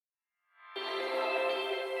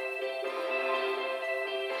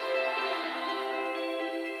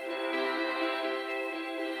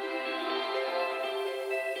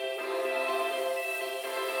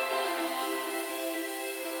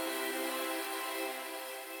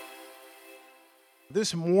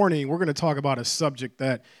This morning, we're going to talk about a subject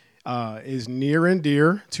that is near and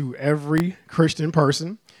dear to every Christian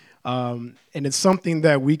person. And it's something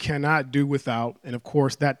that we cannot do without. And of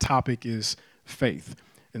course, that topic is faith.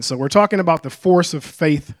 And so we're talking about the force of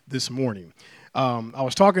faith this morning. I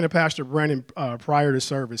was talking to Pastor Brandon prior to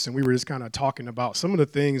service, and we were just kind of talking about some of the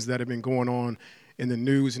things that have been going on in the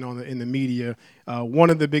news and in the media. One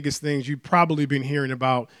of the biggest things you've probably been hearing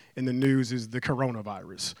about in the news is the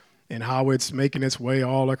coronavirus and how it's making its way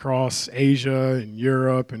all across Asia and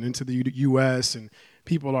Europe and into the U.S. And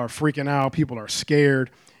people are freaking out. People are scared.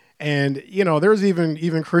 And, there's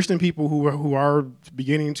even Christian people who are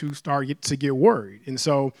beginning to start to get worried. And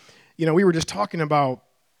so, we were just talking about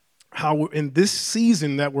how in this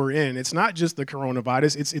season that we're in, it's not just the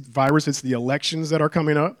coronavirus, it's the elections that are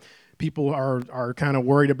coming up. People are kind of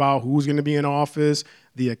worried about who's going to be in office,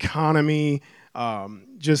 the economy,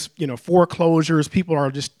 foreclosures. People are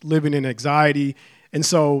just living in anxiety. And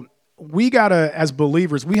so we as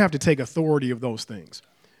believers, we have to take authority of those things.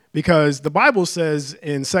 Because the Bible says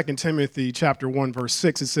in 2 Timothy chapter 1, verse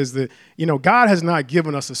 6, it says that, God has not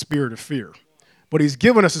given us a spirit of fear, but he's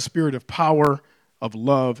given us a spirit of power, of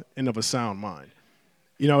love, and of a sound mind.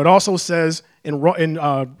 It also says in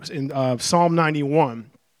Psalm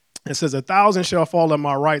 91, it says, 1,000 shall fall on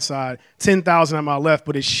my right side, 10,000 on my left,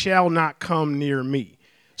 but it shall not come near me.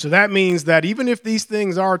 So that means that even if these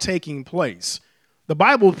things are taking place, the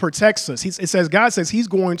Bible protects us. God says he's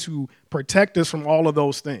going to protect us from all of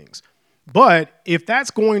those things. But if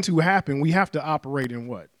that's going to happen, we have to operate in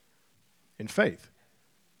what? In faith.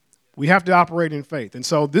 We have to operate in faith. And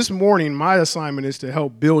so this morning, my assignment is to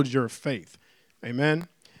help build your faith. Amen.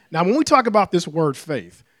 Now, when we talk about this word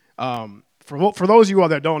faith, for those of you all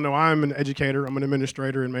that don't know, I'm an educator. I'm an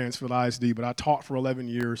administrator in Mansfield ISD, but I taught for 11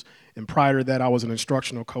 years. And prior to that, I was an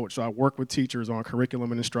instructional coach. So I work with teachers on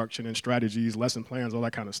curriculum and instruction and strategies, lesson plans, all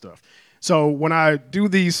that kind of stuff. So when I do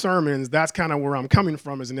these sermons, that's kind of where I'm coming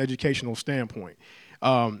from as an educational standpoint.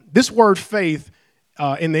 This word faith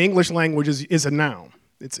in the English language is a noun.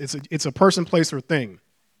 It's a person, place, or thing.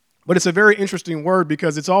 But it's a very interesting word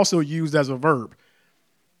because it's also used as a verb.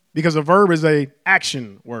 Because a verb is an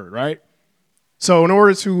action word, right? So in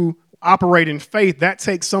order to operate in faith, that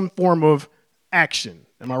takes some form of action.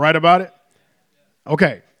 Am I right about it?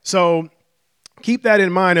 Okay, so keep that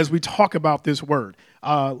in mind as we talk about this word.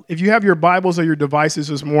 If you have your Bibles or your devices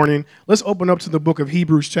this morning, let's open up to the book of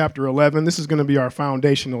Hebrews chapter 11. This is going to be our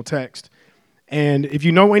foundational text. And if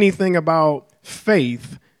you know anything about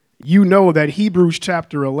faith, you know that Hebrews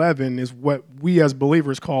chapter 11 is what we as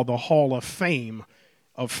believers call the Hall of Fame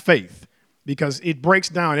of faith, because it breaks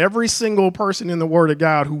down every single person in the Word of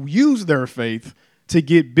God who used their faith to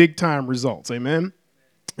get big-time results. Amen?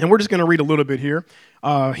 And we're just going to read a little bit here.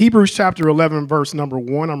 Hebrews chapter 11, verse number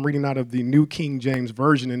 1. I'm reading out of the New King James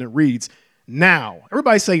Version, and it reads, now.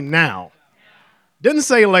 Everybody say now. Doesn't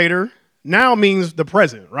say later. Now means the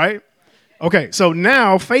present, right? Okay, so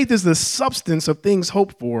now faith is the substance of things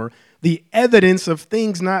hoped for, the evidence of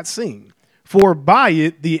things not seen. For by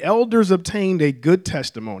it the elders obtained a good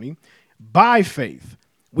testimony. By faith,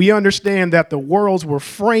 we understand that the worlds were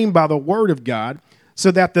framed by the word of God,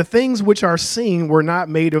 so that the things which are seen were not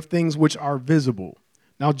made of things which are visible.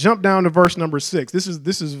 Now jump down to verse number 6. This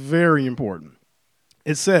is very important.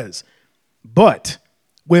 It says, but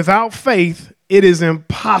without faith, it is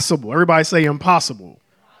impossible. Everybody say impossible.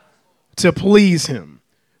 To please him.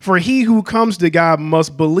 For he who comes to God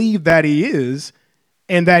must believe that he is,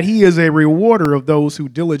 and that he is a rewarder of those who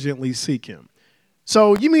diligently seek him.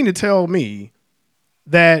 So you mean to tell me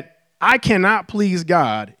that I cannot please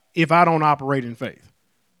God if I don't operate in faith?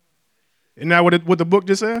 Isn't that what the book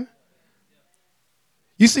just said?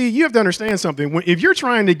 You see, you have to understand something. If you're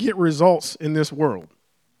trying to get results in this world,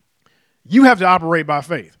 you have to operate by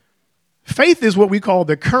faith. Faith is what we call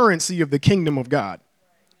the currency of the kingdom of God.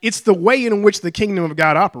 It's the way in which the kingdom of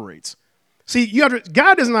God operates. See,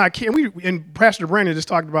 God does not care. And Pastor Brandon just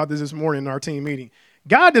talked about this morning in our team meeting.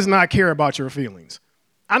 God does not care about your feelings.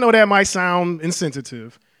 I know that might sound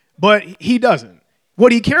insensitive, but he doesn't.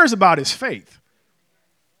 What he cares about is faith.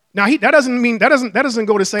 Now, that doesn't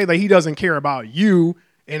go to say that he doesn't care about you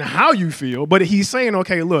and how you feel, but he's saying,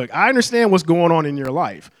 okay, look, I understand what's going on in your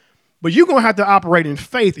life, but you're going to have to operate in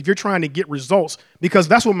faith if you're trying to get results, because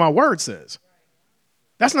that's what my word says.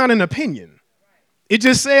 That's not an opinion. It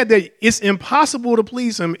just said that it's impossible to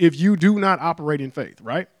please him if you do not operate in faith,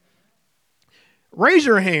 right? Raise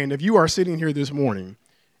your hand if you are sitting here this morning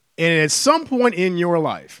and at some point in your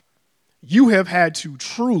life, you have had to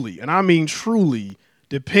truly, and I mean truly,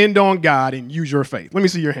 depend on God and use your faith. Let me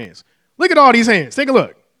see your hands. Look at all these hands. Take a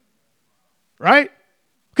look. Right?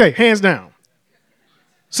 Okay, hands down.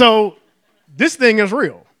 So this thing is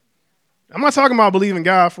real. I'm not talking about believing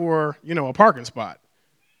God for, a parking spot,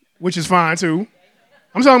 which is fine too.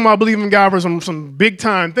 I'm talking about believing God for some big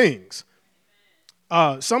time things.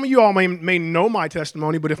 Some of you all may know my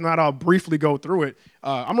testimony, but if not, I'll briefly go through it.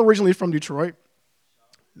 I'm originally from Detroit.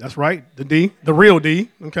 That's right, the real D,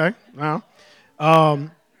 okay? Now,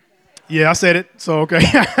 yeah, I said it, so okay.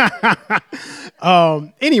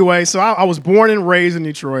 Anyway, so I was born and raised in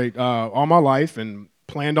Detroit all my life and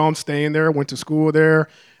planned on staying there, went to school there.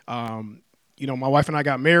 My wife and I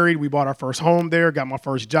got married. We bought our first home there, got my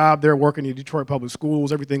first job there, working in Detroit Public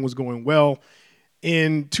Schools. Everything was going well.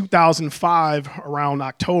 In 2005, around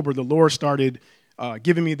October, the Lord started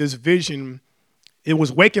giving me this vision. It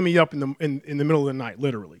was waking me up in the middle of the night,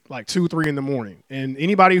 literally, like 2, 3 in the morning. And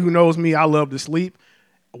anybody who knows me, I love to sleep.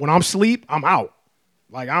 When I'm asleep, I'm out.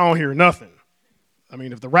 Like, I don't hear nothing. I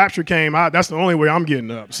mean, if the rapture came out, that's the only way I'm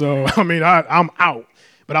getting up. So, I'm out.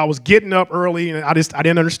 But I was getting up early, and I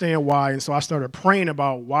didn't understand why. And so I started praying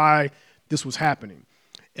about why this was happening.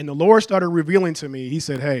 And the Lord started revealing to me, he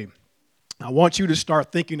said, hey, I want you to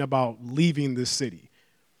start thinking about leaving this city.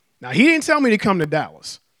 Now, he didn't tell me to come to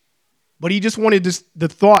Dallas, but he just wanted the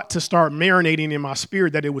thought to start marinating in my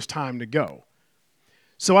spirit that it was time to go.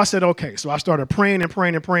 So I said, okay. So I started praying and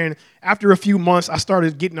praying and praying. After a few months, I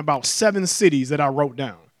started getting about 7 cities that I wrote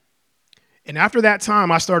down. And after that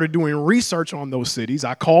time, I started doing research on those cities.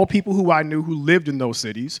 I called people who I knew who lived in those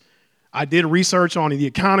cities. I did research on the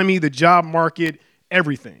economy, the job market,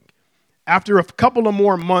 everything. After a couple of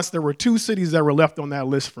more months, there were 2 cities that were left on that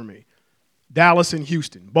list for me, Dallas and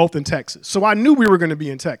Houston, both in Texas. So I knew we were going to be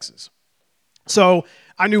in Texas. So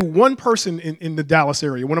I knew one person in the Dallas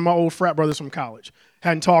area, one of my old frat brothers from college.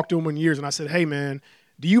 Hadn't talked to him in years, and I said, hey, man,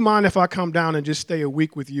 do you mind if I come down and just stay a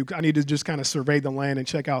week with you? I need to just kind of survey the land and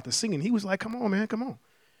check out the scene. And he was like, come on, man, come on.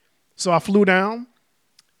 So I flew down,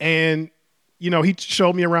 and, he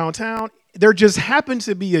showed me around town. There just happened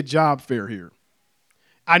to be a job fair here.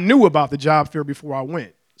 I knew about the job fair before I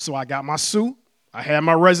went. So I got my suit. I had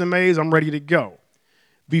my resumes. I'm ready to go.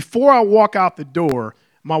 Before I walk out the door,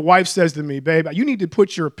 my wife says to me, babe, you need to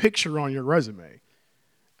put your picture on your resume.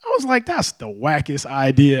 I was like, that's the wackest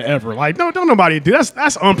idea ever. Like, no, don't nobody do that.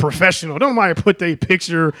 That's unprofessional. Don't nobody put their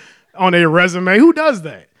picture on their resume. Who does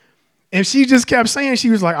that? And she just kept saying, she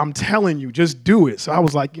was like, I'm telling you, just do it. So I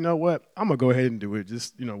was like, you know what? I'm going to go ahead and do it.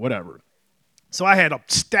 Just, whatever. So I had a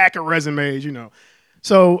stack of resumes,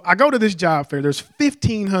 So I go to this job fair. There's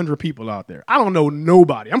 1,500 people out there. I don't know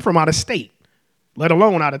nobody. I'm from out of state, let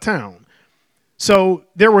alone out of town. So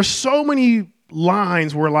there were so many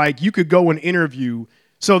lines where, like, you could go and interview.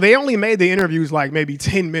 So they only made the interviews like maybe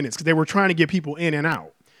 10 minutes because they were trying to get people in and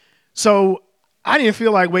out. So I didn't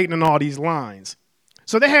feel like waiting on all these lines.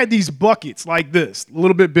 So they had these buckets like this, a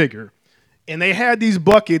little bit bigger. And they had these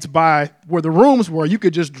buckets by where the rooms were. You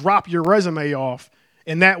could just drop your resume off,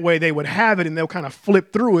 and that way they would have it, and they'll kind of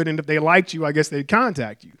flip through it. And if they liked you, I guess they'd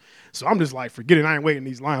contact you. So I'm just like, forget it. I ain't waiting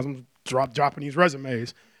these lines. I'm dropping these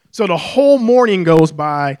resumes. So the whole morning goes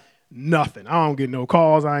by, nothing. I don't get no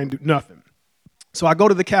calls. I ain't do nothing. So I go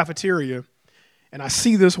to the cafeteria, and I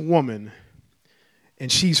see this woman,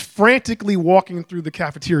 and she's frantically walking through the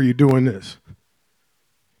cafeteria doing this.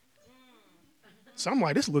 So I'm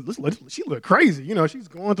like, she look crazy. She's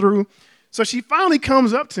going through. So she finally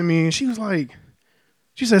comes up to me, and she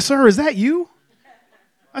said, sir, is that you?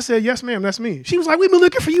 I said, yes, ma'am, that's me. She was like, we've been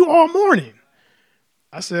looking for you all morning.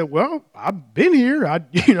 I said, well, I've been here. I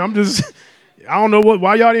don't know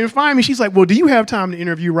why y'all didn't find me. She's like, well, do you have time to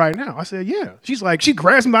interview right now? I said, yeah. She's like, she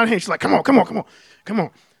grabs me by the hand. She's like, come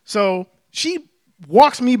on. So she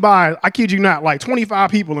walks me by, I kid you not, like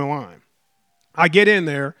 25 people in line. I get in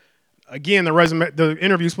there. Again, the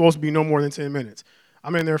interview's supposed to be no more than 10 minutes.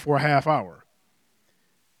 I'm in there for a half hour.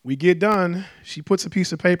 We get done. She puts a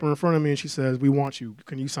piece of paper in front of me, and she says, we want you.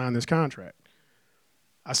 Can you sign this contract?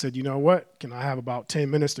 I said, you know what? Can I have about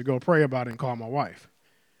 10 minutes to go pray about it and call my wife?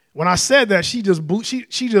 When I said that, she just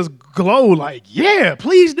glowed like, yeah,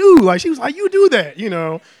 please do. Like, she was like, you do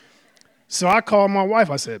that, So I called my wife.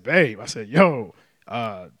 I said, babe, yo,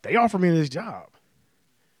 they offered me this job.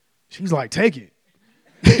 She's like, take it.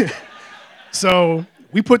 So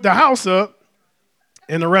we put the house up,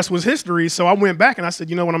 and the rest was history. So I went back, and I said,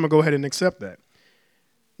 you know what? I'm going to go ahead and accept that.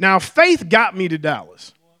 Now, faith got me to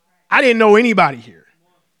Dallas. I didn't know anybody here.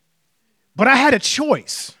 But I had a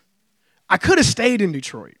choice. I could have stayed in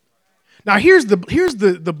Detroit. Now, here's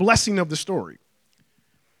the blessing of the story.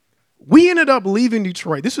 We ended up leaving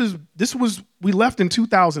Detroit. We left in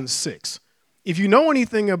 2006. If you know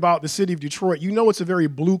anything about the city of Detroit, you know it's a very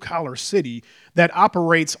blue-collar city that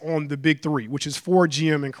operates on the big 3, which is Ford,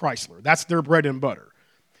 GM, and Chrysler. That's their bread and butter.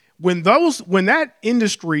 When that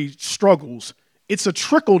industry struggles, it's a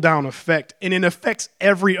trickle-down effect, and it affects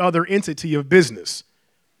every other entity of business.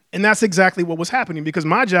 And that's exactly what was happening, because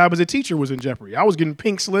my job as a teacher was in jeopardy. I was getting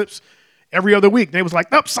pink slips every other week. They was like,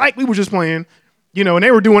 "Oh, psych, we were just playing," and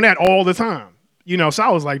they were doing that all the time. So I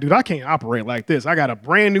was like, dude, I can't operate like this. I got a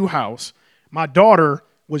brand new house. My daughter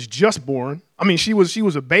was just born. I mean, she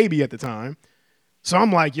was a baby at the time. So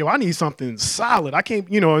I'm like, I need something solid. I can't,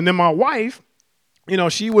 and then my wife,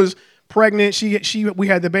 she was pregnant. We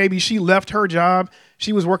had the baby. She left her job.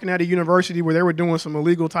 She was working at a university where they were doing some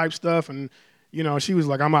illegal type stuff. And, she was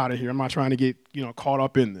like, I'm out of here. I'm not trying to get, caught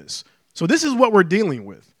up in this. So this is what we're dealing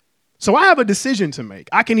with. So I have a decision to make.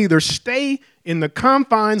 I can either stay in the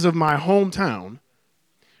confines of my hometown,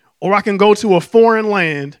 or I can go to a foreign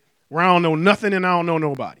land where I don't know nothing and I don't know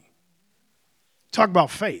nobody. Talk about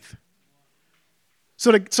faith.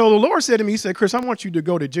 So the Lord said to me, he said, Chris, I want you to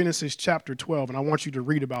go to Genesis chapter 12, and I want you to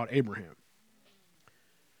read about Abraham.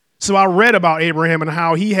 So I read about Abraham and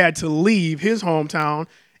how he had to leave his hometown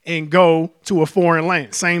and go to a foreign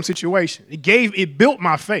land. Same situation. It built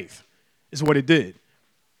my faith, is what it did.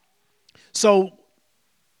 So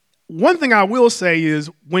one thing I will say is,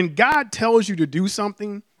 when God tells you to do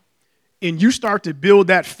something and you start to build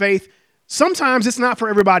that faith, sometimes it's not for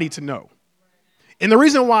everybody to know. And the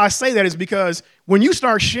reason why I say that is because when you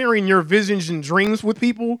start sharing your visions and dreams with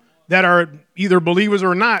people that are either believers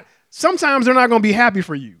or not, sometimes they're not going to be happy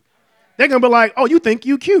for you. They're going to be like, "Oh, you think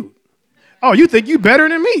you cute. Oh, you think you better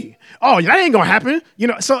than me. Oh, that ain't going to happen."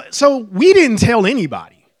 So we didn't tell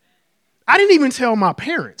anybody. I didn't even tell my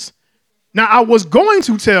parents. Now, I was going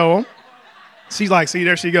to tell. She's like, see,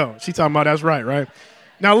 there she goes. She talking about that's right?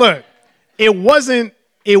 Now, look, it wasn't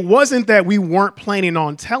that we weren't planning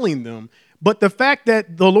on telling them, but the fact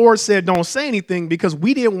that the Lord said don't say anything, because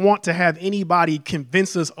we didn't want to have anybody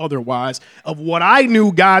convince us otherwise of what I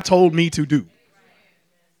knew God told me to do.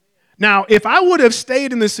 Now, if I would have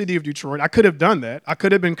stayed in the city of Detroit, I could have done that. I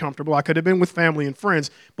could have been comfortable. I could have been with family and friends.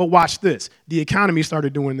 But watch this. The economy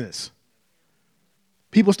started doing this.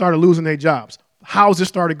 People started losing their jobs. Houses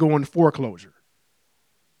started going foreclosure.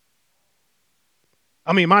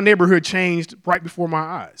 I mean, my neighborhood changed right before my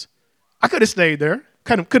eyes. I could have stayed there,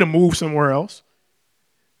 could have moved somewhere else.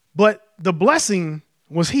 But the blessing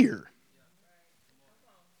was here.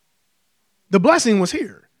 The blessing was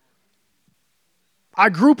here. I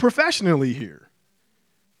grew professionally here.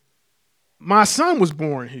 My son was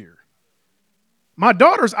born here. My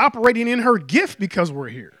daughter's operating in her gift because we're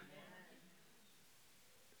here.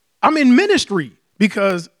 I'm in ministry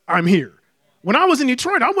because I'm here. When I was in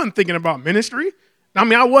Detroit, I wasn't thinking about ministry. I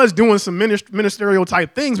mean, I was doing some ministerial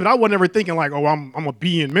type things, but I wasn't ever thinking like, oh, I'm going to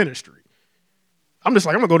be in ministry. I'm just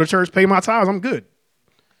like, I'm going to go to church, pay my tithes, I'm good.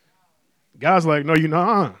 God's like, no,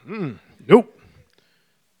 nope.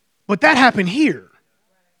 But that happened here,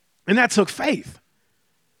 and that took faith.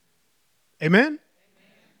 Amen?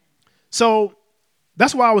 So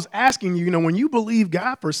that's why I was asking you, when you believe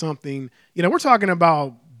God for something, we're talking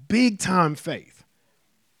about big time faith.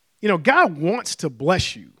 God wants to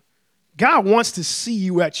bless you. God wants to see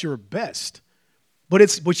you at your best.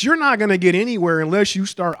 But you're not going to get anywhere unless you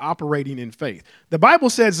start operating in faith. The Bible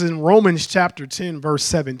says in Romans chapter 10, verse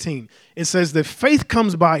 17, it says that faith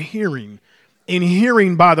comes by hearing, and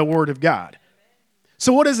hearing by the word of God.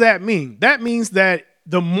 So what does that mean? That means that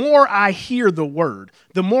the more I hear the word,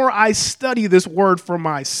 the more I study this word for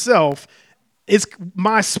myself,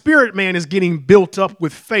 my spirit man is getting built up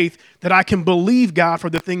with faith that I can believe God for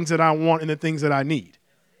the things that I want and the things that I need.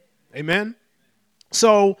 Amen?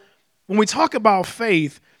 So when we talk about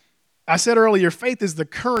faith, I said earlier, faith is the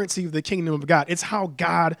currency of the kingdom of God. It's how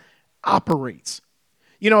God operates.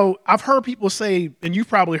 I've heard people say, and you've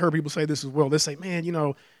probably heard people say this as well. They say, man,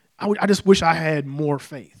 I just wish I had more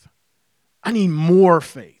faith. I need more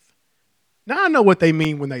faith. Now, I know what they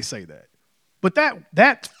mean when they say that. But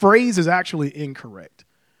that phrase is actually incorrect.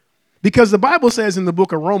 Because the Bible says in the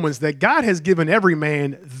book of Romans that God has given every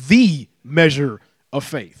man the measure of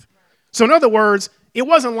faith. So in other words, it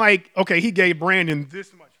wasn't like, okay, he gave Brandon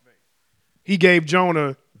this much faith. He gave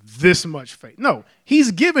Jonah this much faith. No,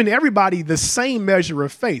 he's given everybody the same measure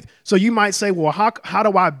of faith. So you might say, well, how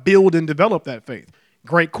do I build and develop that faith?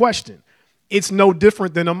 Great question. It's no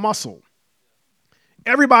different than a muscle.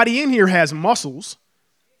 Everybody in here has muscles.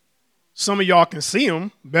 Some of y'all can see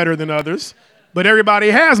them better than others, but everybody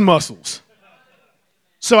has muscles.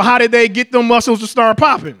 So how did they get them muscles to start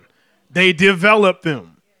popping? They develop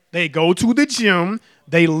them. They go to the gym.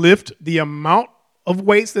 They lift the amount of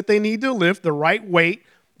weights that they need to lift, the right weight,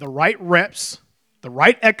 the right reps, the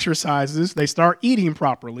right exercises. They start eating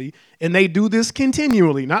properly, and they do this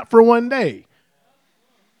continually, not for one day.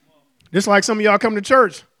 Just like some of y'all come to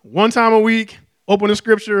church one time a week, open the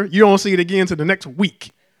scripture, you don't see it again until the next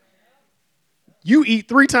week. You eat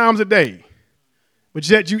 3 times a day, but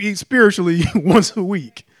yet you eat spiritually once a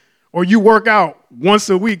week. Or you work out once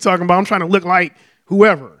a week talking about, I'm trying to look like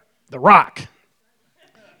whoever, The Rock.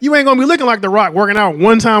 You ain't going to be looking like The Rock working out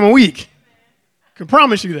one time a week. I can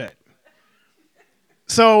promise you that.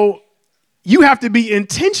 So you have to be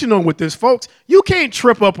intentional with this, folks. You can't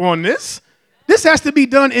trip up on this. This has to be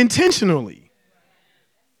done intentionally.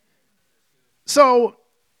 So,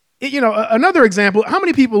 another example, how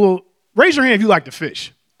many people, raise your hand if you like to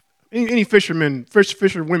fish. Any fishermen,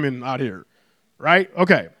 fisher women out here, right?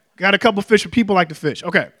 Okay. Got a couple fisher people like to fish.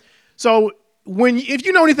 Okay. So if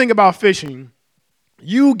you know anything about fishing,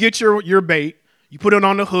 you get your bait, you put it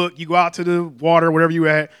on the hook, you go out to the water, wherever you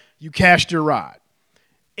at, you cast your rod.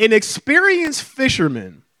 An experienced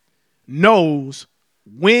fisherman knows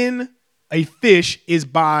when a fish is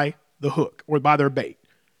by the hook or by their bait.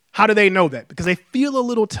 How do they know that? Because they feel a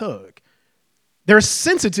little tug. They're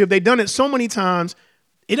sensitive. They've done it so many times.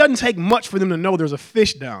 It doesn't take much for them to know there's a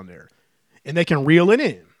fish down there, and they can reel it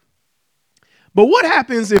in. But what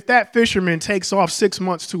happens if that fisherman takes off 6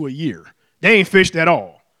 months to a year? They ain't fished at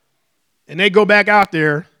all. And they go back out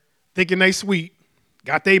there thinking they sweet,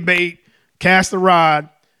 got their bait, cast the rod.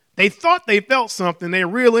 They thought they felt something. They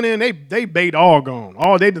reel it in. They bait all gone.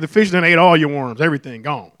 The fish done ate all your worms, everything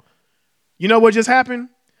gone. You know what just happened?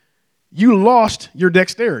 You lost your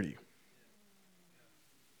dexterity.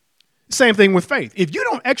 Same thing with faith. If you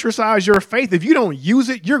don't exercise your faith, if you don't use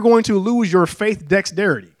it, you're going to lose your faith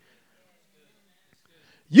dexterity.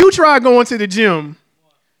 You try going to the gym,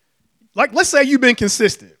 like let's say you've been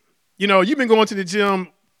consistent. You've been going to the gym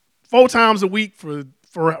 4 times a week for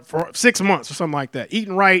 6 months or something like that,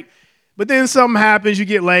 eating right. But then something happens, you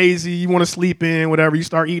get lazy, you want to sleep in, whatever. You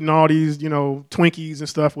start eating all these, Twinkies and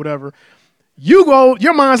stuff, whatever.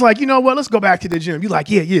 Your mind's like, you know what, let's go back to the gym. You're like,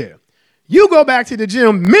 yeah. You go back to the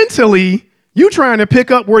gym mentally, you trying to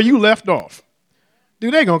pick up where you left off.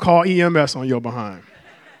 Dude, they going to call EMS on your behind.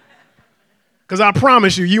 Because I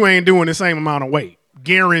promise you ain't doing the same amount of weight.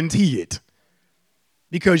 Guarantee it.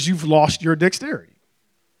 Because you've lost your dexterity.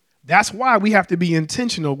 That's why we have to be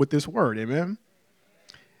intentional with this word, amen?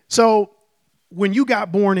 So when you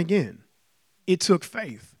got born again, it took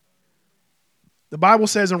faith. The Bible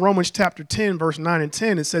says in Romans chapter 10, verse 9 and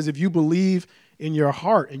 10, it says, if you believe in your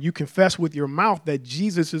heart and you confess with your mouth that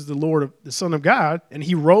Jesus is the Lord, the Son of God, and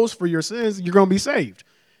he rose for your sins, you're going to be saved.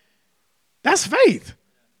 That's faith.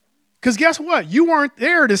 Because guess what? You weren't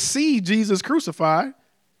there to see Jesus crucified,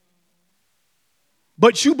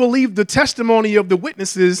 but you believed the testimony of the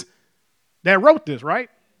witnesses that wrote this, right?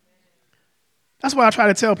 That's why I try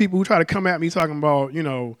to tell people who try to come at me talking about,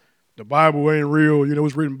 the Bible ain't real, it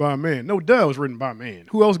was written by man. No, duh, it was written by man.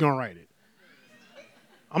 Who else going to write it?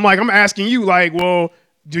 I'm asking you, well,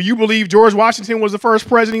 do you believe George Washington was the first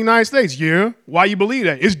president of the United States? Yeah. Why you believe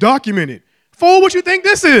that? It's documented. Fool, what you think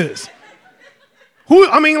this is?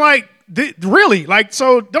 Really?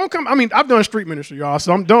 So don't come. I've done street ministry, y'all.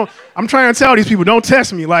 So I'm trying to tell these people, don't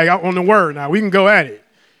test me on the word now. We can go at it.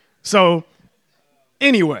 So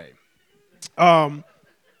anyway, but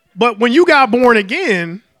when you got born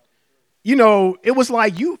again, it was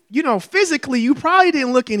like physically you probably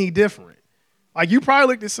didn't look any different. You probably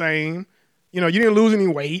looked the same. You didn't lose any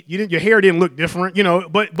weight. Your hair didn't look different,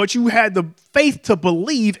 but you had the faith to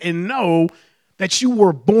believe and know that you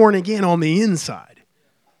were born again on the inside.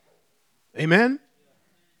 Amen.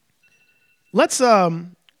 Let's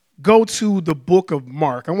go to the book of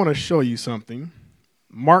Mark. I want to show you something.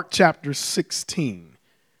 Mark chapter 16.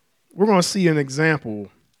 We're going to see an example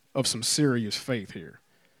of some serious faith here.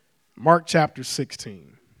 Mark chapter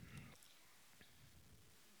 16.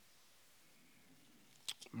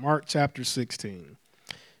 Mark chapter 16.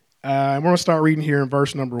 And we're going to start reading here in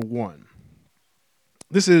verse number 1.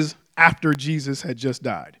 This is after Jesus had just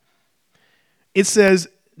died. It says,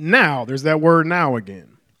 now, there's that word now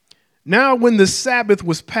again. Now when the Sabbath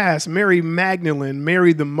was past, Mary Magdalene,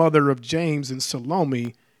 Mary the mother of James, and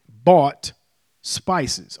Salome bought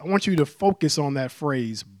spices. I want you to focus on that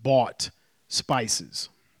phrase, bought spices,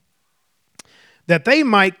 that they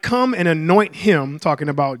might come and anoint him, talking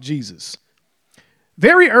about Jesus.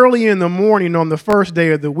 Very early in the morning on the first day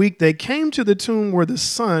of the week, they came to the tomb where the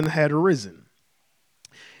sun had risen.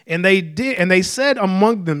 And they said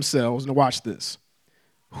among themselves, now watch this,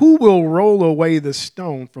 who will roll away the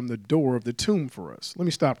stone from the door of the tomb for us? Let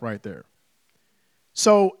me stop right there.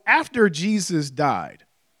 So after Jesus died,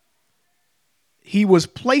 he was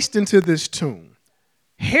placed into this tomb.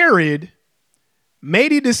 Herod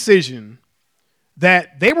made a decision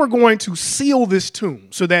that they were going to seal this tomb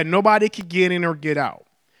so that nobody could get in or get out.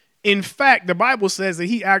 In fact, the Bible says that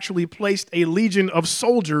he actually placed a legion of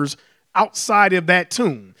soldiers outside of that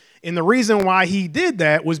tomb. And the reason why he did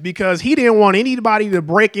that was because he didn't want anybody to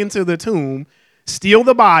break into the tomb, steal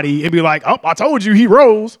the body, and be like, oh, I told you he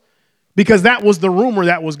rose, because that was the rumor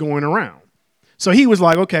that was going around. So he was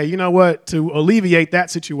like, okay, you know what? To alleviate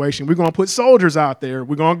that situation, we're going to put soldiers out there.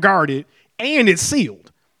 We're going to guard it, and it's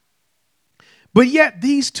sealed. But yet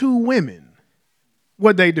these two women,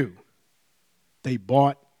 what'd they do? They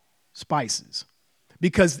bought spices,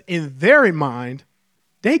 because in their mind,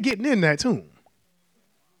 they getting in that tomb.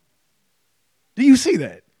 Do you see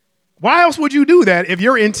that? Why else would you do that if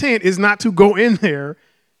your intent is not to go in there,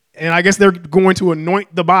 and I guess they're going to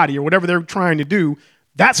anoint the body or whatever they're trying to do?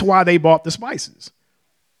 That's why they bought the spices.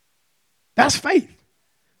 That's faith.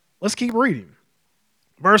 Let's keep reading.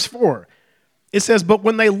 Verse 4, it says, but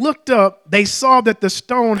when they looked up, they saw that the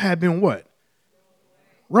stone had been what?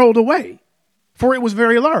 Rolled away, for it was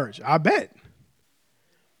very large, I bet.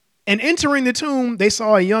 And entering the tomb, they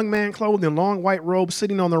saw a young man clothed in long white robes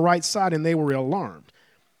sitting on the right side, and they were alarmed.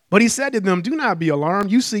 But he said to them, do not be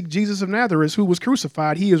alarmed. You seek Jesus of Nazareth, who was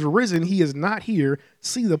crucified. He is risen. He is not here.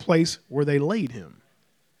 See the place where they laid him.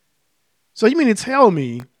 So you mean to tell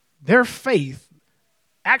me their faith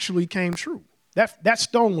actually came true? That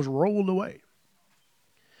stone was rolled away.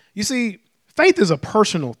 You see, faith is a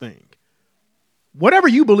personal thing. Whatever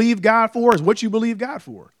you believe God for is what you believe God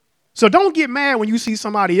for. So don't get mad when you see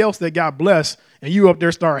somebody else that got blessed and you up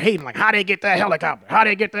there start hating, like, how they get that helicopter? How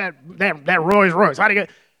they get that Rolls Royce? How they get?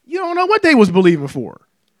 You don't know what they was believing for.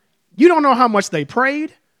 You don't know how much they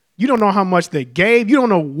prayed. You don't know how much they gave. You don't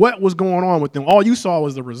know what was going on with them. All you saw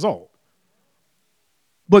was the result.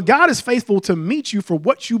 But God is faithful to meet you for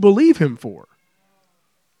what you believe him for.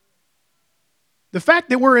 The fact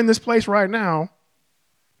that we're in this place right now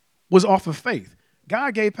was off of faith.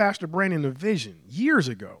 God gave Pastor Brandon a vision years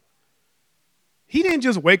ago. He didn't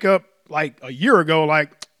just wake up like a year ago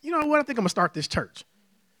like, you know what, I think I'm going to start this church.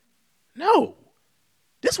 No.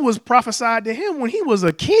 This was prophesied to him when he was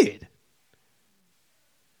a kid.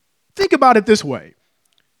 Think about it this way.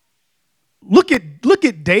 Look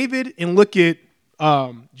at David and look at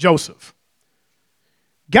Joseph.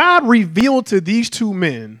 God revealed to these two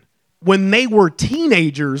men when they were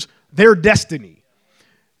teenagers their destiny.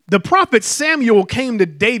 The prophet Samuel came to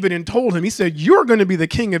David and told him, he said, you're going to be the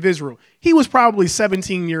king of Israel. He was probably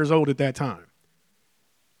 17 years old at that time.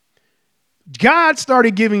 God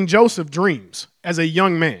started giving Joseph dreams as a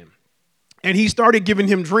young man. And he started giving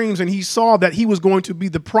him dreams, and he saw that he was going to be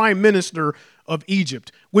the prime minister of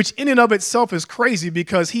Egypt, which in and of itself is crazy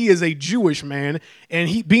because he is a Jewish man, and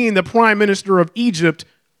he being the prime minister of Egypt,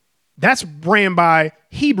 that's ran by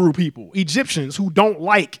Hebrew people, Egyptians who don't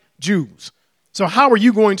like Jews. So how are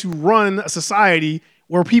you going to run a society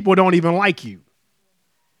where people don't even like you?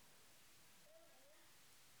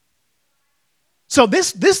 So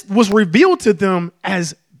this was revealed to them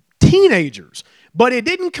as teenagers, but it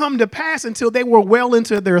didn't come to pass until they were well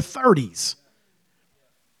into their 30s.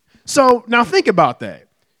 So now think about that.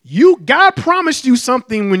 God promised you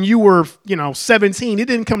something when you were, 17. It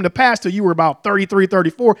didn't come to pass till you were about 33,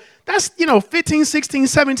 34. That's, 15, 16,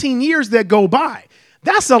 17 years that go by.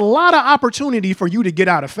 That's a lot of opportunity for you to get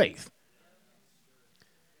out of faith.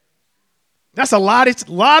 That's a lot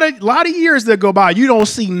of years that go by. You don't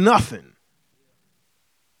see nothing.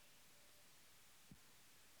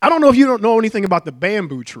 I don't know if you don't know anything about the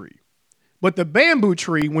bamboo tree, but the bamboo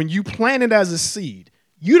tree, when you plant it as a seed,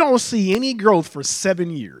 you don't see any growth for 7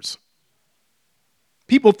 years.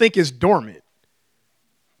 People think it's dormant,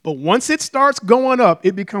 but once it starts going up,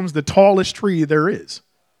 it becomes the tallest tree there is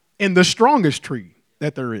and the strongest tree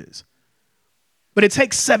that there is. But it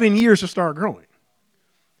takes 7 years to start growing.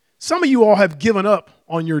 Some of you all have given up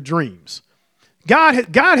on your dreams. God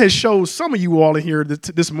has showed some of you all in here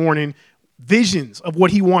this morning visions of what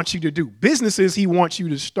he wants you to do, businesses he wants you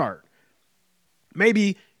to start.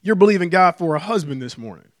 Maybe you're believing God for a husband this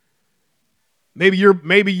morning. Maybe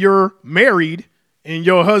you're married and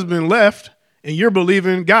your husband left and you're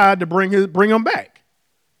believing God to bring him back.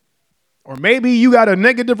 Or maybe you got a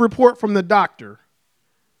negative report from the doctor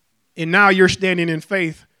and now you're standing in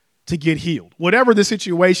faith to get healed. Whatever the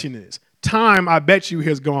situation is, time, I bet you,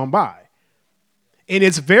 has gone by. And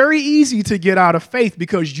it's very easy to get out of faith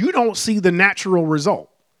because you don't see the natural result.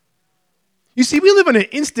 You see, we live in an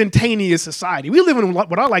instantaneous society. We live in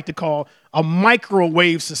what I like to call a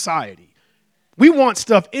microwave society. We want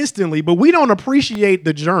stuff instantly, but we don't appreciate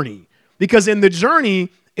the journey because in the journey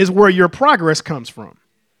is where your progress comes from.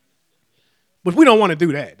 But we don't want to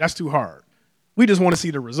do that. That's too hard. We just want to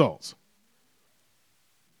see the results.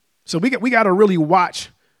 So we got to really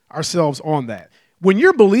watch ourselves on that. When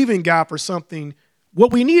you're believing God for something,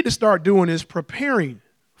 what we need to start doing is preparing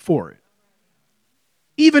for it.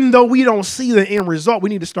 Even though we don't see the end result, we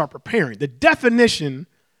need to start preparing. The definition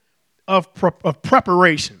of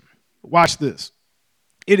preparation, watch this.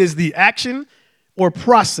 It is the action or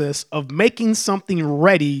process of making something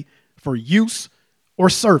ready for use or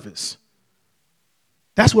service.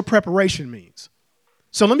 That's what preparation means.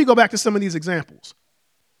 So let me go back to some of these examples.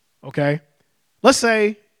 Okay? Let's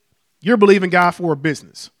say you're believing God for a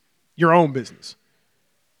business, your own business.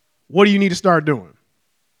 What do you need to start doing?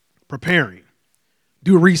 Preparing.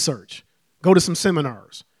 Do research. Go to some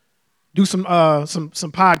seminars. Do some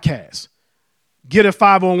podcasts. Get a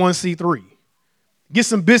 501c3. Get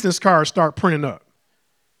some business cards, start printing up.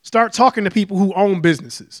 Start talking to people who own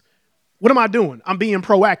businesses. What am I doing? I'm being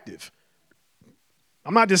proactive.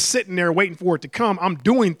 I'm not just sitting there waiting for it to come. I'm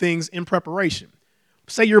doing things in preparation.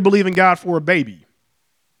 Say you're believing God for a baby.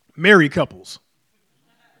 Married couples.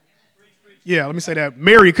 Yeah, let me say that.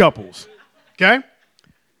 Married couples. Okay?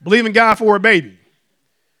 Believing God for a baby.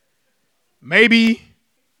 Maybe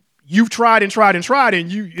you've tried and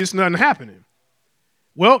it's nothing happening.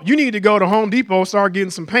 Well, you need to go to Home Depot, start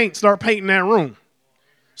getting some paint, start painting that room.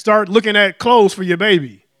 Start looking at clothes for your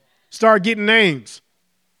baby. Start getting names.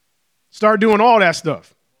 Start doing all that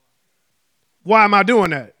stuff. Why am I doing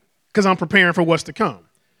that? Because I'm preparing for what's to come.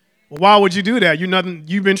 Well, why would you do that?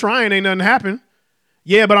 You've been trying, ain't nothing happen.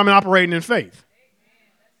 Yeah, but I'm operating in faith.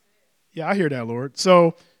 Yeah, I hear that, Lord.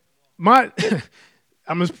 So I'm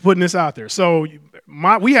just putting this out there. So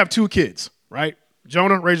we have 2 kids, right?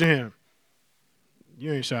 Jonah, raise your hand.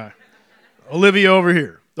 You ain't shy. Olivia over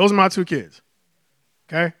here. Those are my 2 kids.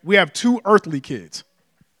 Okay? We have 2 earthly kids.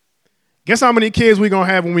 Guess how many kids we're going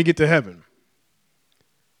to have when we get to heaven?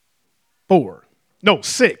 4. No,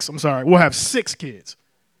 6. I'm sorry. We'll have 6 kids.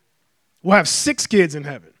 We'll have 6 kids in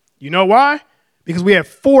heaven. You know why? Because we have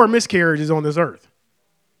 4 miscarriages on this earth.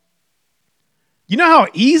 You know how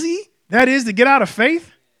easy that is to get out of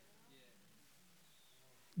faith?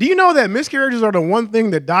 Do you know that miscarriages are the one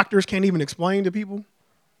thing that doctors can't even explain to people?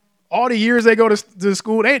 All the years they go to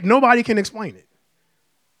school, nobody can explain it.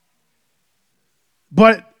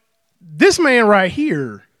 But this man right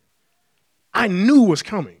here, I knew was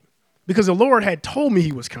coming because the Lord had told me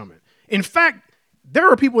he was coming. In fact, there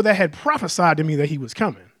were people that had prophesied to me that he was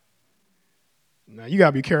coming. Now, you got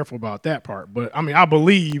to be careful about that part. But, I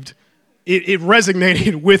believed it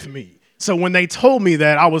resonated with me. So when they told me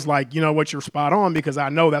that, I was like, you know what, you're spot on because I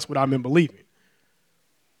know that's what I've been believing.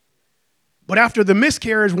 But after the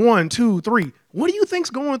miscarriage, 1, 2, 3, what do you think's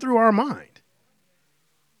going through our mind?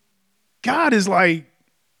 God is like,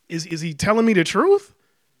 is he telling me the truth?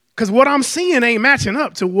 Because what I'm seeing ain't matching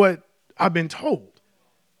up to what I've been told.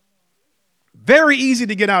 Very easy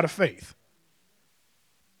to get out of faith.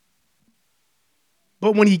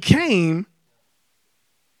 But when he came,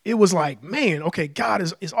 it was like, man, okay, God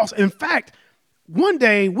is awesome. In fact, one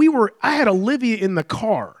day I had Olivia in the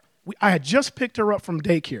car. I had just picked her up from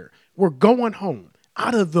daycare. We're going home.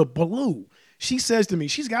 Out of the blue, she says to me,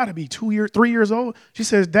 she's got to be 3 years old. She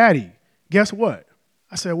says, Daddy, guess what?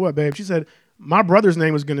 I said, what, babe? She said, my brother's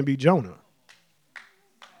name is going to be Jonah.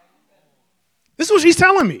 This is what she's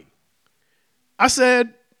telling me. I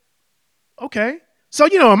said, okay. So,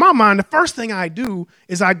 in my mind, the first thing I do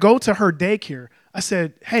is I go to her daycare. I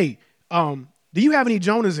said, hey, do you have any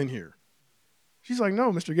Jonahs in here? She's like,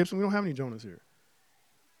 no, Mr. Gibson, we don't have any Jonahs here.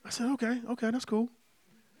 I said, okay, that's cool.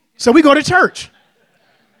 So we go to church.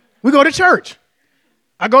 I go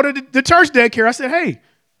to the church daycare. I said, hey,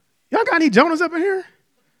 y'all got any Jonahs up in here?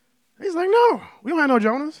 He's like, no, we don't have no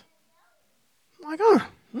Jonahs. I'm like, oh,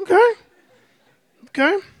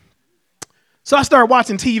 okay. So I started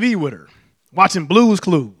watching TV with her, watching Blue's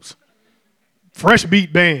Clues, Fresh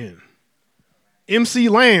Beat Band, MC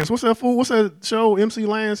Lance. What's that fool? What's that show? MC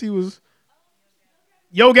Lance, he was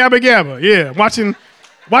Yo Gabba Gabba. Yeah,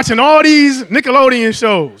 watching all these Nickelodeon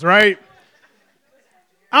shows, right?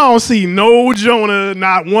 I don't see no Jonah,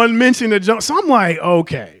 not one mention of Jonah. So I'm like,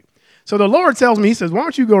 okay. So the Lord tells me, he says, why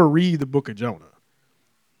don't you go read the book of Jonah?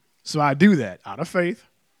 So I do that out of faith,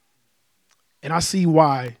 and I see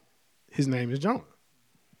why his name is Jonah.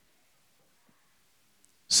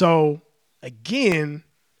 So again,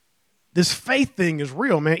 this faith thing is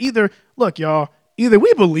real, man. Look, y'all, either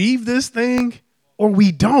we believe this thing or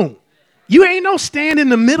we don't. You ain't no stand in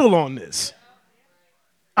the middle on this.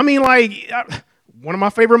 One of my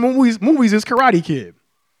favorite movies is Karate Kid.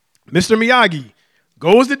 Mr. Miyagi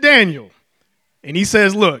goes to Daniel, and he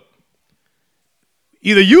says, look,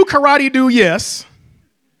 either you karate do yes,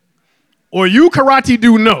 or you karate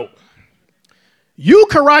do no. You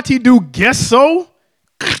karate do gesso,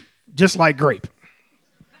 just like grape.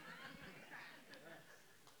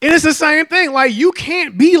 And it's the same thing. Like, you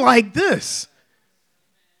can't be like this.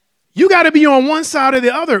 You got to be on one side or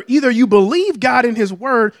the other. Either you believe God in his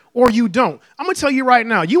word or you don't. I'm going to tell you right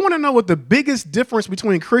now, you want to know what the biggest difference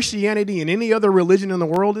between Christianity and any other religion in the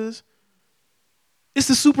world is? It's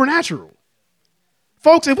the supernatural.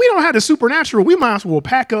 Folks, if we don't have the supernatural, we might as well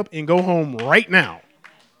pack up and go home right now.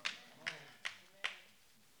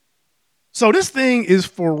 So this thing is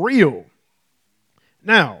for real.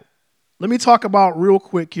 Now, let me talk about real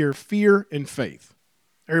quick here, fear and faith.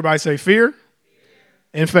 Everybody say fear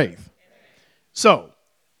and faith. So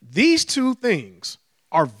these two things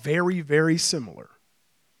are very, very similar.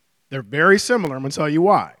 They're very similar. I'm going to tell you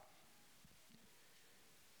why.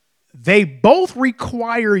 They both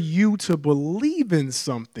require you to believe in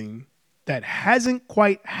something that hasn't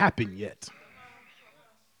quite happened yet.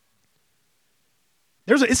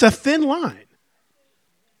 It's a thin line.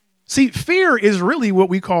 See, fear is really what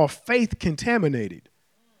we call faith contaminated.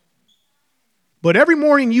 But every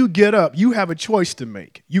morning you get up, you have a choice to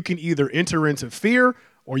make. You can either enter into fear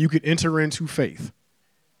or you can enter into faith.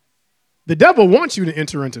 The devil wants you to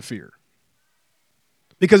enter into fear.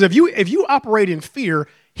 Because if you operate in fear,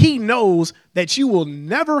 he knows that you will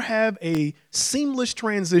never have a seamless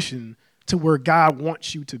transition to where God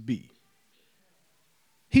wants you to be.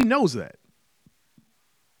 He knows that.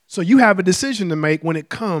 So you have a decision to make when it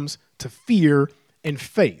comes to fear and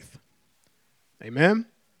faith. Amen?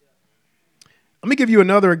 Let me give you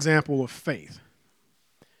another example of faith.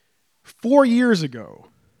 4 years ago,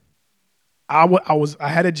 I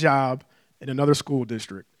had a job in another school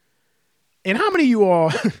district. And how many of you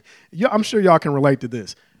all, I'm sure y'all can relate to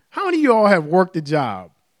this. How many of you all have worked a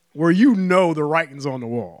job where you know the writing's on the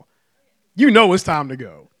wall? You know it's time to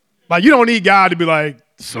go. Like, you don't need God to be like,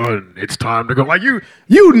 son, it's time to go. Like, you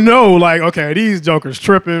know, like, okay, these jokers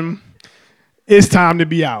tripping. It's time to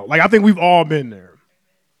be out. Like, I think we've all been there.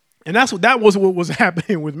 And that was what was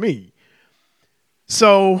happening with me.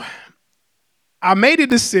 So I made a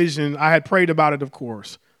decision. I had prayed about it, of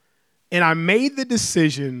course. And I made the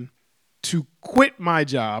decision to quit my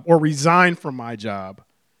job or resign from my job,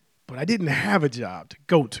 but I didn't have a job to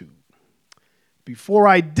go to. Before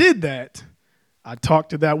I did that, I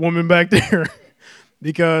talked to that woman back there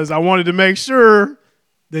because I wanted to make sure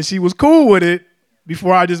that she was cool with it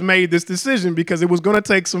before I just made this decision, because it was going to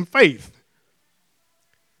take some faith.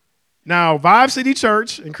 Now, Vibe City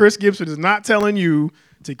Church and Chris Gibson is not telling you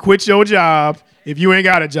to quit your job if you ain't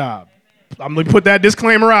got a job. I'm going to put that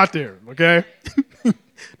disclaimer out there, okay?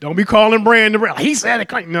 Don't be calling Brandon. He said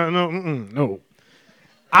it. No.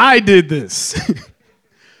 I did this.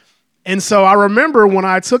 And so I remember when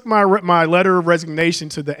I took my letter of resignation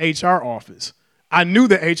to the HR office, I knew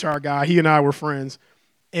the HR guy. He and I were friends.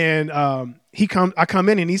 And I come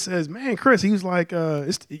in and he says, man, Chris, he was like,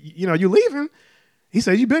 you leaving? He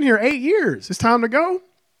said, you've been here 8 years. It's time to go?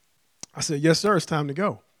 I said, yes, sir, it's time to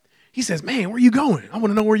go. He says, man, where you going? I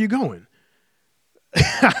want to know where you're going.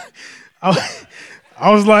 I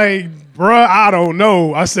was like, bruh, I don't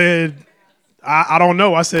know. I said, I don't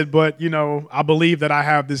know. I said, but, I believe that I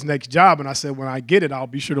have this next job. And I said, when I get it, I'll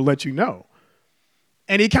be sure to let you know.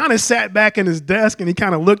 And he kind of sat back in his desk and he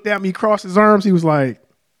kind of looked at me, crossed his arms. He was like,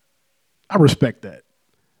 I respect that.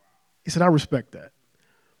 He said, I respect that.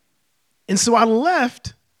 And so I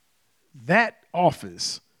left that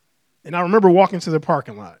office, and I remember walking to the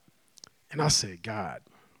parking lot, and I said, God,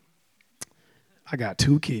 I got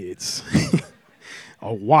 2 kids,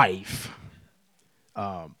 a wife.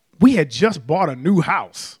 We had just bought a new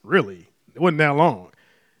house, really. It wasn't that long.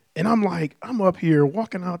 And I'm like, I'm up here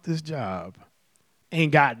walking out this job,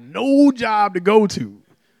 ain't got no job to go to.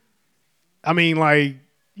 I mean, like,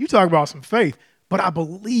 you talk about some faith, but I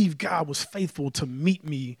believe God was faithful to meet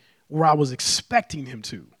me where I was expecting him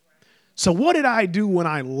to. So what did I do when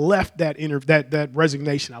I left that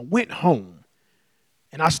resignation? I went home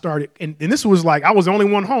and I started, and this was like, I was the only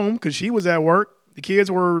one home because she was at work. The kids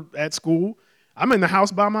were at school. I'm in the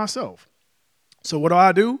house by myself. So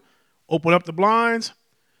what do? Open up the blinds,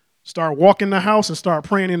 start walking the house and start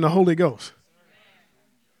praying in the Holy Ghost.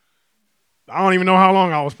 I don't even know how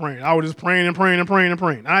long I was praying. I was just praying and praying and praying and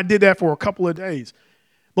praying. And I did that for a couple of days.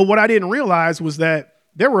 But what I didn't realize was that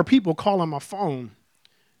there were people calling my phone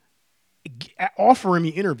offering me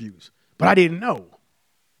interviews, but I didn't know.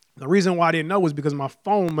 The reason why I didn't know was because my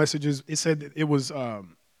phone messages, it said that it was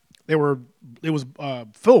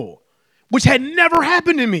full, which had never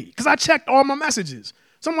happened to me because I checked all my messages.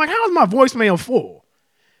 So I'm like, how is my voicemail full?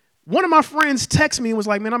 One of my friends texted me and was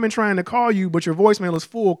like, man, I've been trying to call you, but your voicemail is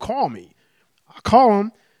full. Call me. I call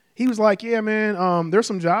him, He was like, yeah, man, there's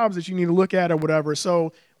some jobs that you need to look at or whatever.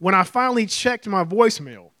 So when I finally checked my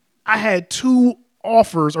voicemail, I had 2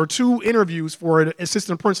 offers or 2 interviews for an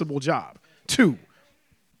assistant principal job. 2.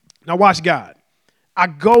 Now watch God. I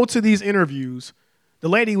go to these interviews. The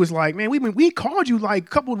lady was like, man, we called you like a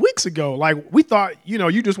couple of weeks ago. Like, we thought,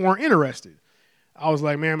 you just weren't interested. I was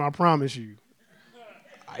like, ma'am, I promise you,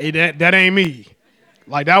 that ain't me.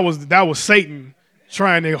 Like, that was Satan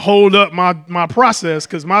trying to hold up my process,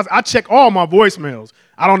 because I check all my voicemails.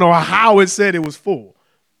 I don't know how it said it was full.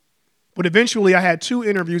 But eventually I had 2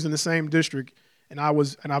 interviews in the same district, and I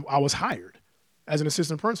was hired as an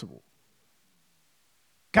assistant principal.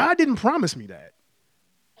 God didn't promise me that.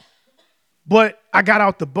 But I got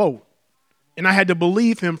out the boat, and I had to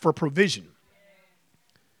believe him for provision.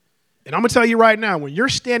 And I'm going to tell you right now, when you're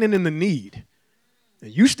standing in the need,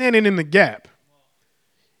 and you standing in the gap,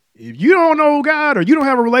 if you don't know God, or you don't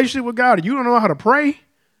have a relationship with God, or you don't know how to pray,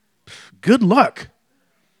 good luck.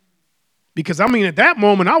 Because, at that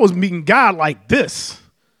moment, I was meeting God like this.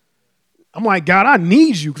 I'm like, God, I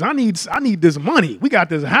need you, because I need this money. We got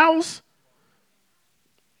this house.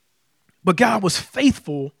 But God was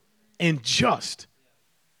faithful and just.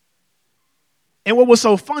 And what was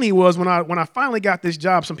so funny was when I finally got this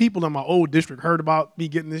job, some people in my old district heard about me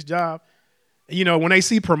getting this job. When they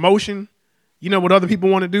see promotion, what other people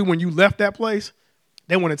want to do when you left that place?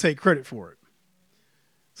 They want to take credit for it.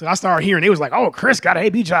 So I started hearing, they was like, oh, Chris got an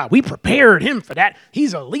AB job. We prepared him for that.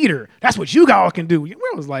 He's a leader. That's what you all can do.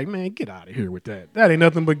 I was like, man, get out of here with that. That ain't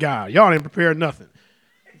nothing but God. Y'all ain't prepared nothing.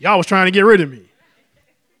 Y'all was trying to get rid of me.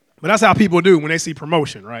 But that's how people do when they see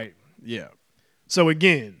promotion, right? Yeah. So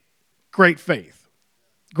again, great faith.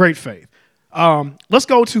 Great faith. Let's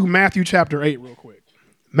go to Matthew chapter 8 real quick.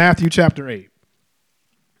 Matthew chapter 8.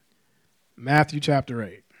 Matthew chapter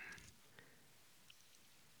 8.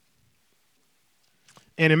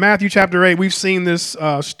 And in Matthew chapter 8, we've seen this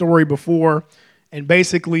story before. And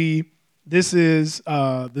basically, this is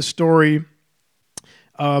the story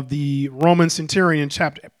of the Roman centurion,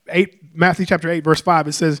 Matthew chapter 8, verse 5.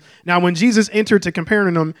 It says, now when Jesus entered to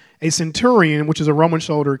Capernaum, a centurion, which is a Roman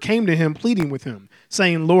soldier, came to him, pleading with him,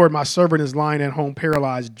 saying, Lord, my servant is lying at home,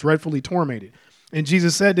 paralyzed, dreadfully tormented. And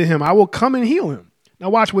Jesus said to him, I will come and heal him. Now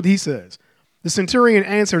watch what he says. The centurion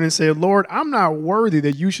answered and said, Lord, I'm not worthy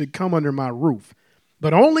that you should come under my roof,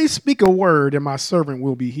 but only speak a word and my servant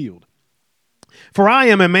will be healed. For I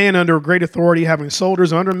am a man under great authority, having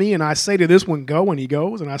soldiers under me, and I say to this one, go, and he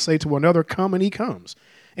goes, and I say to another, come, and he comes.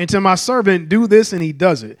 And to my servant, do this, and he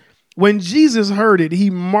does it. When Jesus heard it, he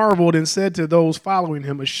marveled and said to those following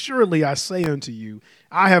him, assuredly I say unto you,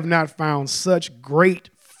 I have not found such great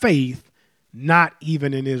faith, not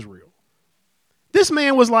even in Israel. This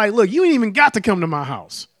man was like, look, you ain't even got to come to my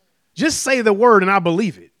house. Just say the word and I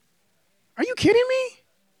believe it. Are you kidding me?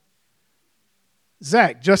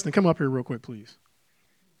 Zach, Justin, come up here real quick, please.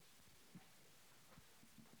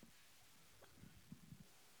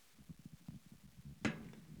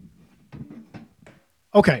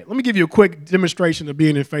 Okay, let me give you a quick demonstration of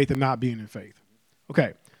being in faith and not being in faith.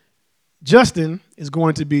 Okay, Justin is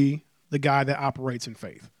going to be the guy that operates in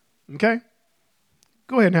faith. Okay?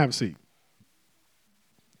 Go ahead and have a seat.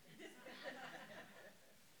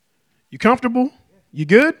 You comfortable? You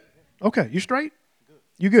good? Okay, you straight?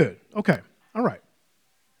 You good? Okay, all right.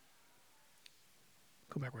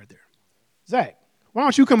 Go back right there. Zach, why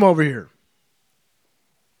don't you come over here?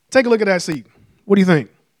 Take a look at that seat. What do you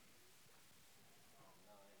think?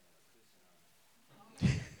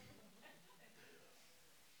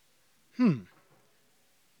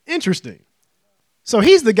 Interesting. So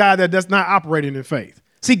he's the guy that's not operating in faith.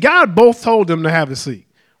 See, God both told them to have a seat.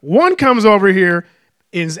 One comes over here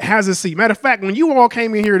and has a seat. Matter of fact, when you all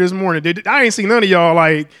came in here this morning, I ain't seen none of y'all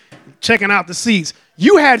like checking out the seats.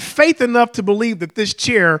 You had faith enough to believe that this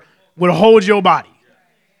chair would hold your body,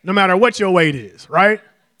 no matter what your weight is, right?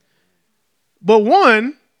 But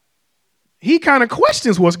one, he kind of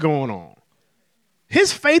questions what's going on.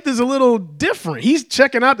 His faith is a little different. He's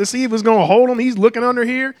checking out to see if it's going to hold him. He's looking under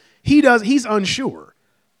here. He's unsure.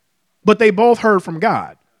 But they both heard from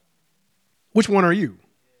God. Which one are you?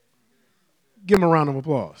 Give him a round of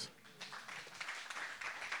applause.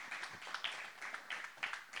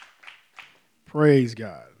 Praise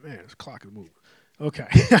God. Man, this clock is moving. Okay.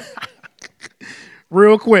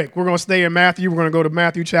 Real quick, we're going to stay in Matthew. We're going to go to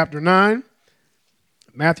Matthew chapter 9.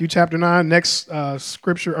 Matthew chapter 9, next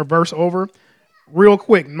scripture or verse over. Real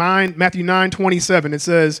quick, Matthew 9:27. It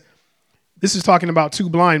says, this is talking about 2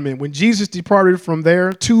 blind men. When Jesus departed from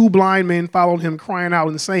there, 2 blind men followed him, crying out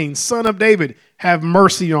and saying, Son of David, have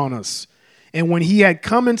mercy on us. And when he had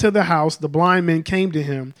come into the house, the blind men came to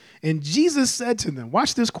him, and Jesus said to them,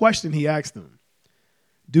 watch this question he asked them.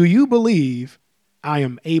 Do you believe I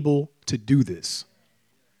am able to do this?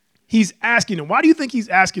 He's asking them. Why do you think he's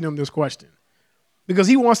asking them this question? Because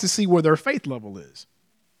he wants to see where their faith level is.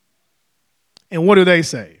 And what do they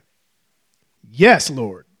say? Yes,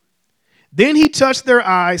 Lord. Then he touched their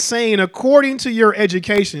eyes, saying, according to your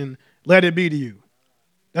education, let it be to you.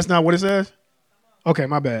 That's not what it says? Okay,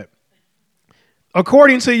 my bad.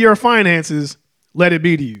 According to your finances, let it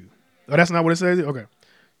be to you. Oh, that's not what it says? Okay.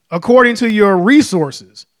 According to your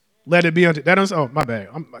resources, let it be unto that. Oh, my bad.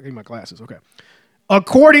 I gave my glasses. Okay.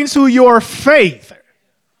 According to your faith,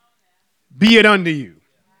 be it unto you.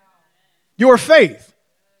 Your faith.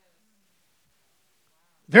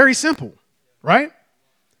 Very simple, right?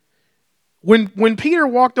 When Peter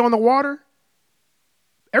walked on the water,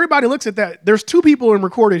 everybody looks at that. There's two people in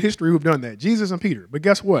recorded history who've done that, Jesus and Peter. But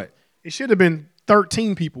guess what? It should have been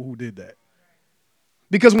 13 people who did that.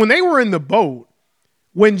 Because when they were in the boat,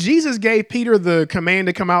 when Jesus gave Peter the command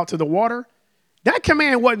to come out to the water, that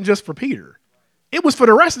command wasn't just for Peter. It was for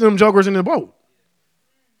the rest of them jokers in the boat.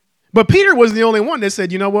 But Peter was the only one that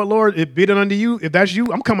said, you know what, Lord, if be it unto you, if that's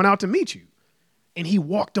you, I'm coming out to meet you. And he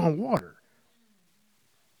walked on water.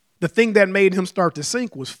 The thing that made him start to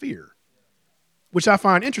sink was fear, which I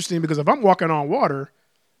find interesting because if I'm walking on water,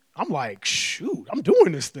 I'm like, shoot, I'm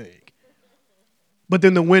doing this thing. But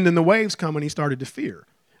then the wind and the waves come and he started to fear.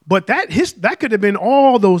 But that could have been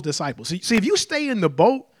all those disciples. See, if you stay in the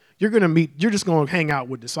boat, you're just going to hang out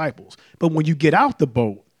with disciples. But when you get out the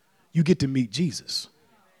boat, you get to meet Jesus.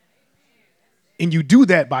 And you do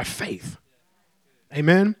that by faith.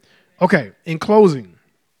 Amen? Okay, in closing,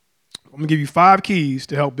 I'm going to give you 5 keys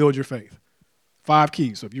to help build your faith. 5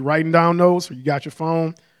 keys. So if you're writing down notes or you got your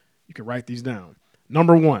phone, you can write these down.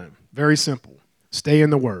 Number 1, very simple. Stay in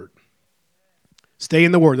the Word. Stay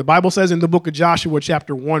in the Word. The Bible says in the book of Joshua,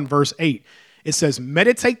 chapter 1, verse 8, it says,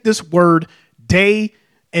 meditate this word day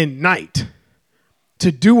and night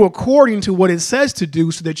to do according to what it says to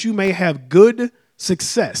do so that you may have good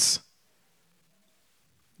success.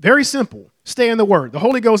 Very simple. Stay in the Word. The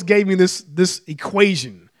Holy Ghost gave me this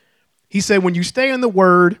equation. He said, when you stay in the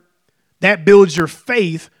Word, that builds your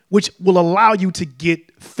faith, which will allow you to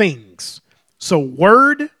get things. So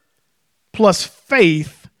Word plus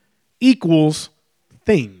faith equals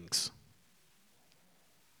things.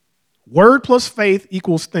 Word plus faith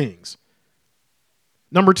equals things.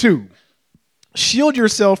 Number 2, shield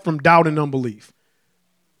yourself from doubt and unbelief.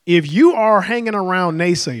 If you are hanging around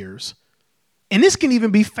naysayers, and this can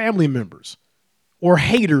even be family members or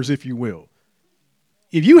haters, if you will.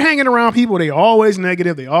 If you hanging around people, they always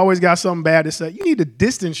negative, they always got something bad to say, you need to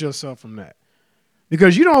distance yourself from that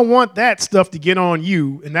because you don't want that stuff to get on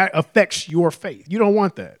you and that affects your faith. You don't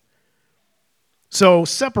want that. So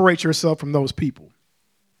separate yourself from those people.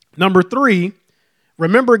 Number 3,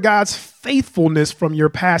 remember God's faithfulness from your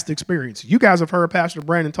past experience. You guys have heard Pastor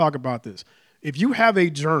Brandon talk about this. If you have a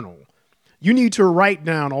journal, you need to write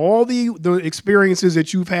down all the experiences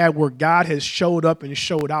that you've had where God has showed up and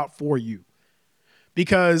showed out for you.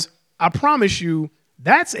 Because I promise you,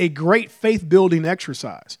 that's a great faith building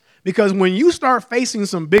exercise. Because when you start facing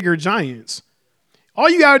some bigger giants, all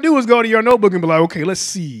you got to do is go to your notebook and be like, okay, let's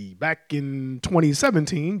see. Back in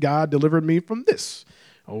 2017, God delivered me from this.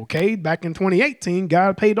 Okay, back in 2018,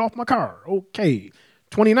 God paid off my car. Okay,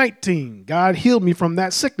 2019, God healed me from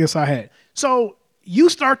that sickness I had. So you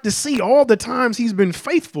start to see all the times he's been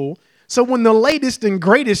faithful. So when the latest and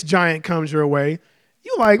greatest giant comes your way,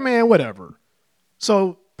 you're like, man, whatever.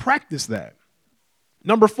 So practice that.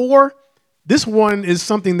 Number 4, this one is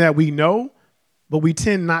something that we know, but we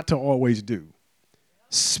tend not to always do.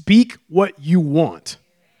 Speak what you want.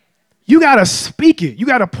 You got to speak it. You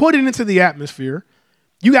got to put it into the atmosphere.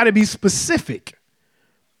 You got to be specific.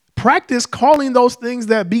 Practice calling those things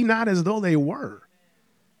that be not as though they were.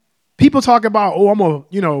 People talk about, oh, I'm going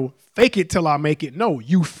to, fake it till I make it. No,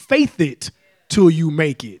 you faith it till you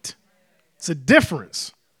make it. It's a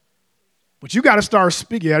difference. But you got to start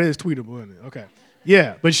speaking. Yeah, it is tweetable, isn't it? Okay.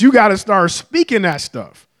 Yeah, but you got to start speaking that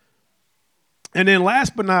stuff. And then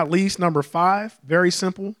last but not least, number 5, very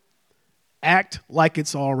simple, act like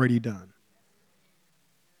it's already done.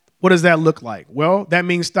 What does that look like? Well, that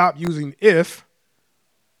means stop using if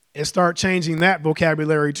and start changing that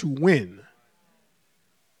vocabulary to when.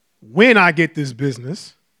 When I get this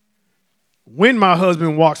business, when my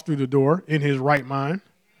husband walks through the door in his right mind,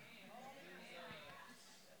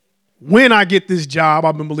 when I get this job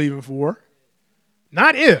I've been believing for,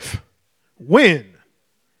 not if, when.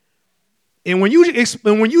 And when you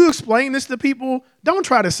explain this to people, don't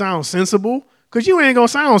try to sound sensible because you ain't going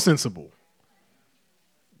to sound sensible.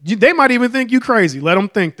 They might even think you crazy. Let them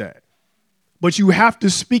think that. But you have to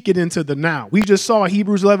speak it into the now. We just saw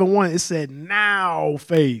Hebrews 11:1. It said now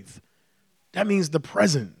faith. That means the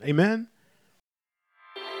present. Amen.